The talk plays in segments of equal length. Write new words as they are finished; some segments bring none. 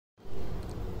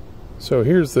So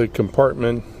here's the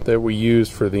compartment that we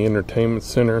used for the entertainment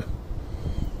center.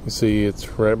 You see it's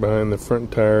right behind the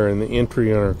front tire and the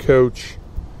entry on our coach.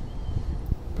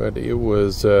 But it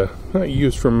was not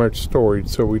used for much storage,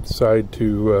 so we decided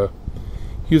to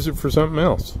use it for something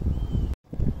else.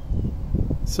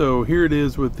 So here it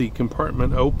is with the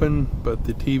compartment open, but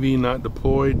the TV not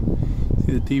deployed.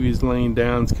 See, the TV is laying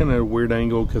down. It's kind of a weird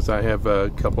angle because I have a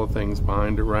couple of things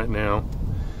behind it right now.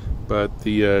 But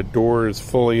the door is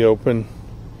fully open,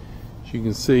 as you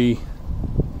can see.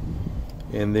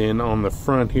 And then on the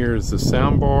front here is the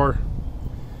sound bar.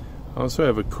 I also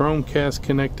have a Chromecast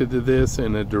connected to this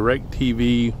and a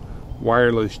DirecTV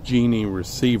wireless Genie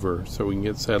receiver, so we can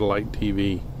get satellite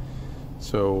TV.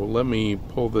 So let me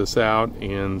pull this out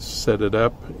and set it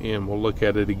up, and we'll look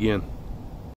at it again.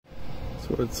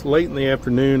 So it's late in the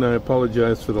afternoon. I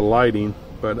apologize for the lighting,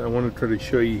 but I want to try to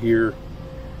show you here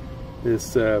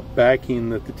this backing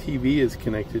that the TV is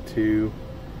connected to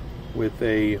with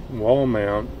a wall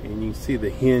mount, and you see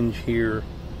the hinge here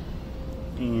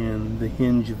and the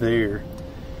hinge there,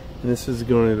 and this is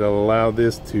going to allow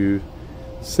this to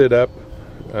sit up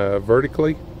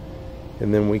vertically,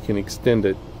 and then we can extend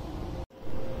it.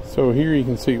 So here you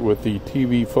can see with the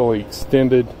TV fully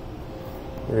extended,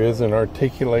 there is an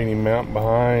articulating mount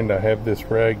behind. I have this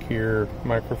rag here,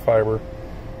 microfiber,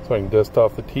 so I can dust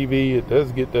off the TV. It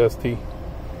does get dusty.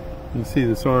 You see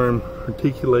this arm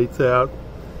articulates out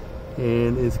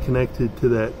and is connected to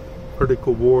that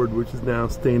vertical board, which is now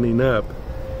standing up.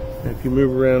 And if you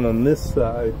move around on this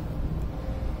side,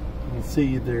 you can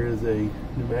see there is a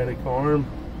pneumatic arm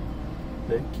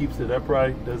that keeps it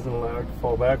upright, doesn't allow it to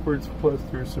fall backwards, plus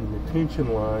there's some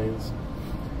retention lines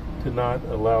to not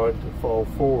allow it to fall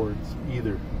forwards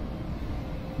either.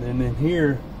 And then in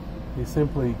here, they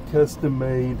simply custom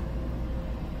made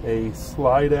a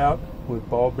slide out with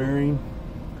ball bearing,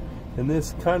 and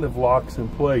this kind of locks in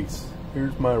place.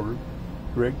 Here's my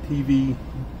DirecTV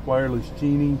wireless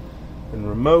Genie and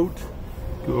remote.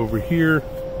 Go over here.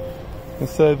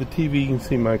 Inside the TV you can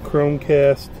see my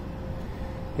Chromecast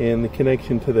and the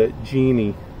connection to that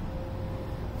Genie.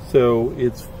 So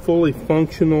it's fully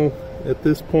functional at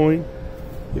this point.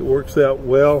 It works out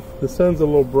well. The sun's a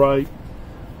little bright.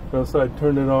 Else I'd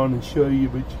turn it on and show you,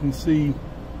 but you can see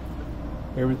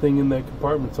everything in that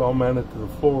compartment's all mounted to the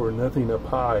floor, nothing up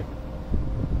high.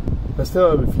 I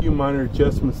still have a few minor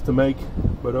adjustments to make,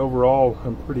 but overall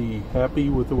I'm pretty happy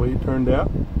with the way it turned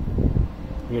out.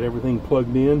 I got everything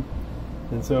plugged in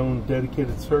its own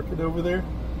dedicated circuit over there,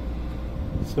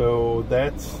 so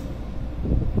that's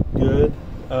good.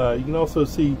 You can also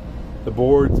see the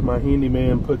boards. My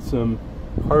handyman put some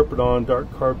carpet on,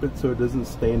 dark carpet, so it doesn't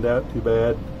stand out too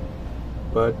bad.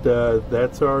 But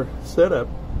that's our setup.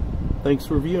 Thanks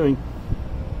for viewing.